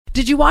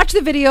Did you watch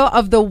the video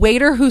of the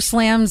waiter who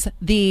slams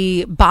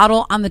the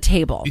bottle on the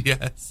table?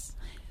 Yes.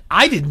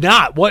 I did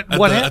not. What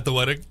happened? At the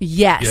wedding?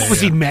 Yes. Yeah, Was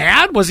he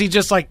mad? Was he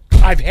just like,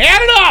 I've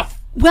had enough?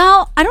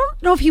 Well, I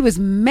don't know if he was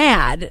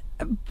mad.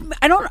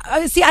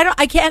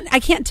 I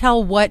can't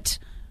tell what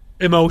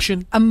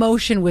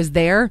Emotion was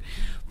there,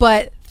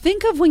 but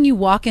think of when you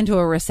walk into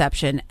a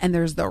reception and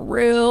there's the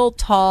real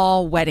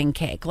tall wedding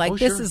cake. Like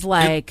this sure. is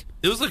like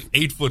It was like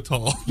 8 foot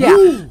tall. yeah,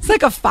 it's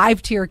like a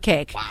 5-tier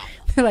cake. Wow.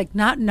 They're like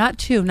not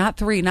 2, not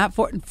 3, not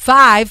 4,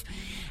 5.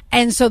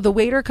 And so the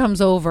waiter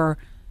comes over,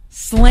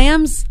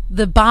 slams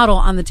the bottle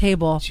on the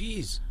table.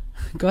 Jeez.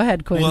 Go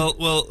ahead, Quinn.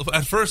 Well,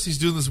 at first he's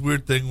doing this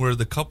weird thing where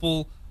the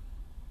couple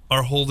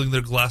are holding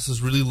their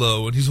glasses really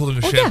low, and he's holding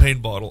a champagne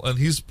bottle, and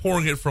he's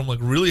pouring it from like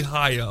really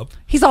high up.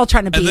 He's all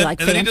trying to be And then, like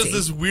and fancy. then he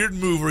does this weird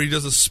move where he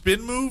does a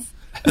spin move,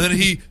 and then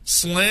he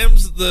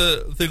slams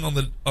the thing on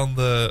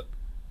the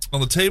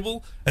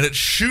table, and it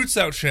shoots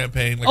out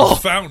champagne like a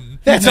fountain.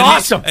 That's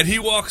awesome. And he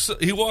walks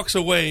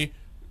away,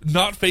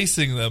 not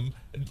facing them,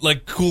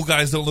 like cool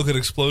guys don't look at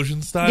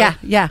explosion style. Yeah,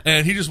 yeah.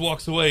 And he just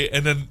walks away,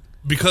 and then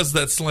because of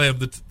that slam,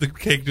 the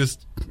cake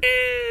just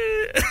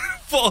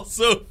falls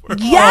over.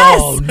 Yes.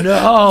 Oh,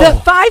 no. The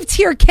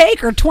 5-tier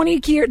cake or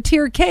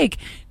 20-tier cake,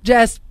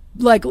 just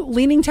like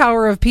Leaning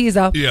Tower of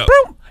Pisa. Yeah.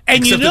 Boom. And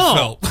Except you it know,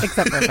 fell.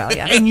 Except for Phil,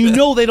 yeah. and you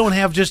know they don't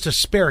have just a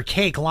spare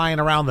cake lying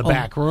around the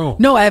back room.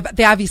 No,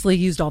 they obviously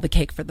used all the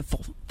cake for the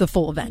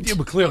full event. Yeah,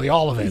 but clearly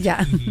all of it.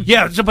 Yeah.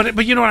 Yeah, so,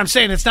 but you know what I'm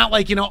saying? It's not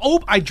like,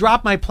 I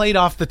dropped my plate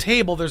off the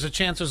table. There's a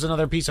chance there's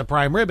another piece of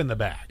prime rib in the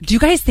back. Do you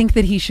guys think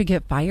that he should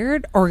get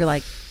fired or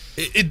like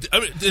I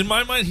mean, in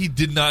my mind, he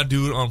did not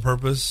do it on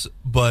purpose,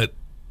 but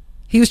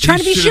he was trying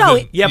to be should have showy?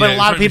 been- Yeah, but a he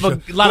lot was of people- trying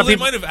to be showy. a lot of Well,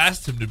 people- they might have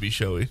asked him to be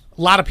showy.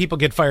 A lot of people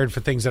get fired for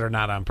things that are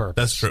not on purpose.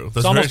 That's true. That's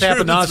it's almost very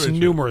happened true. to That's us very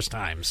true. numerous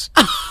times.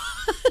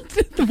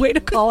 The way to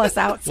call us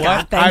out,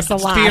 Scott. Thanks a I'm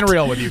lot. being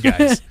real with you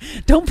guys.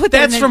 Don't put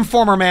that That's in from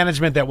former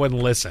management that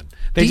wouldn't listen.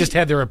 They Do just you-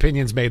 had their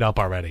opinions made up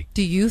already.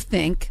 Do you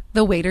think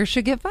the waiter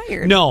should get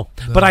fired? No,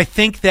 but I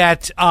think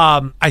that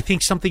I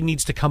think something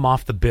needs to come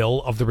off the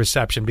bill of the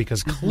reception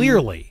because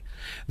clearly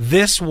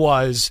this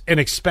was an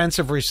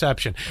expensive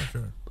reception.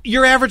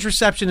 Your average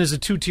reception is a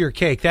 2-tier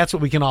cake. That's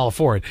what we can all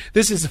afford.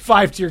 This is a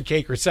 5-tier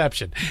cake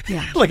reception,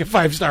 like a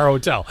 5-star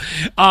hotel.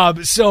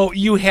 So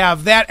you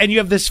have that, and you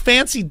have this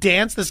fancy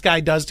dance this guy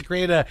does to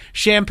create a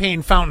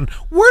champagne fountain.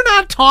 We're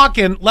not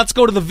talking, let's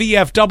go to the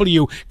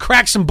VFW,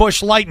 crack some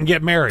Busch Light, and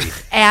get married.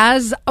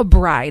 As a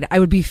bride, I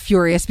would be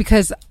furious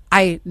because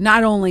I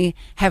not only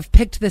have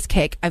picked this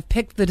cake, I've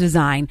picked the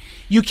design.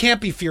 You can't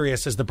be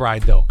furious as the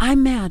bride, though.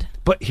 I'm mad.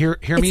 But hear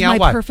It's me out. my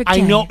Why? perfect I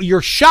day. know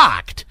you're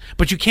shocked,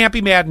 but you can't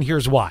be mad, and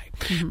here's why.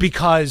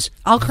 Because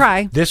I'll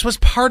cry. this was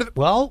part of.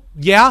 Well,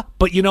 yeah,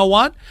 but you know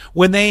what?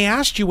 When they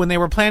asked you when they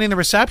were planning the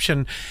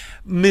reception,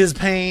 Ms.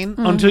 Payne,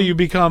 until you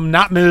become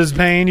not Ms.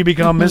 Payne, you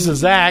become Mrs.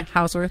 Zach.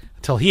 Houseworth.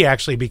 Until he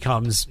actually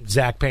becomes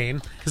Zach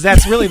Payne, because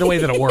that's really the way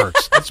that it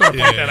works. I just want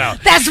to point that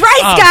out. That's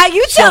right, Scott.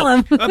 You tell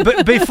him.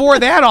 But before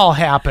that all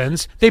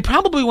happens, they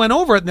probably went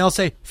over it and they'll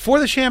say, for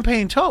the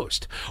champagne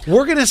toast,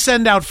 we're going to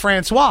send out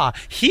Francois.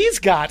 He's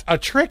got a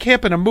trick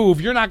hip and a move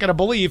you're not going to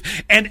believe,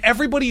 and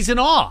everybody's in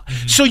awe.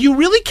 So you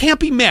really can't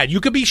be mad.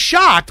 You could be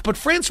shocked, but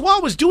Francois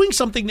was doing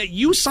something that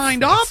you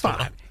signed off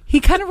on. He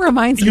kind of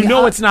reminds me. You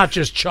know of- it's not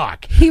just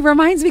Chuck. He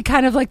reminds me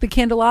kind of like the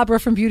candelabra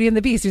from Beauty and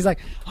the Beast. He's like,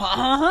 You're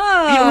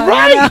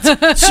right.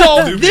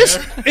 So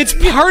it's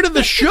part of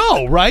the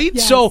show, right?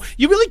 Yes. So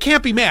you really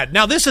can't be mad.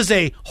 Now, this is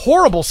a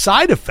horrible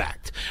side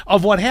effect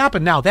of what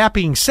happened. Now, that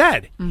being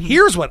said,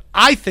 here's what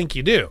I think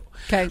you do.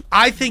 Okay.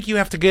 I think you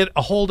have to get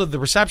a hold of the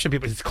reception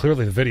people. It's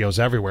clearly the video's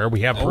everywhere. We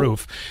have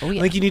proof. Oh, yeah.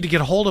 I think you need to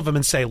get a hold of them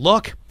and say,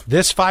 look,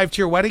 this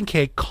 5-tier wedding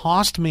cake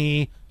cost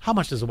me. How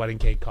much does a wedding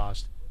cake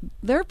cost?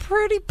 they're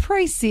pretty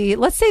pricey.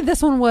 Let's say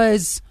this one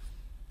was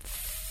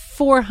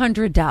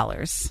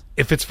 $400.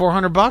 If it's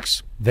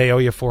 $400, they owe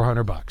you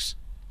 $400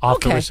 off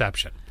the Okay.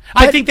 reception.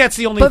 I think that's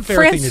the only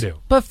fair thing to do.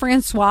 But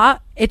Francois,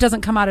 it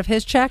doesn't come out of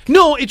his check?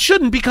 No, it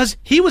shouldn't, because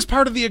he was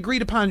part of the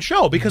agreed upon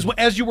show. Because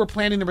as you were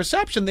planning the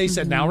reception, they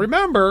said, now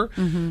remember,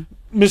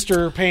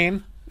 Mr.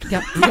 Payne.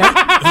 Yep. Who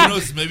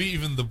knows? Maybe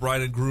even the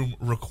bride and groom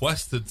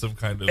requested some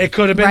kind of. It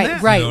could have been Right,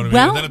 that. right. You know what I mean?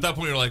 Well- And then at that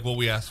point, you're like, well,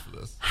 we asked for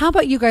this. How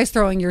about you guys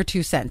throwing your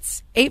 2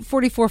 cents?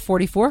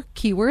 84444,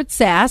 keyword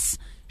sass.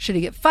 Should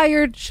he get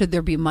fired? Should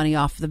there be money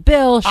off the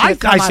bill? Should I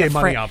it come out say of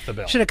money off the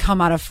bill. Should it come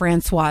out of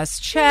Francois'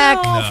 check?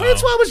 No,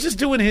 Francois was just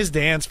doing his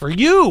dance for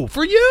you.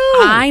 For you.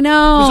 I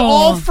know. It was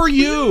all for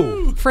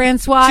you.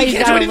 Francois, See, you he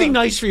can't do gotta anything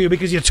nice for you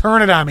because you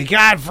turn it on me.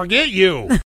 God, forget you.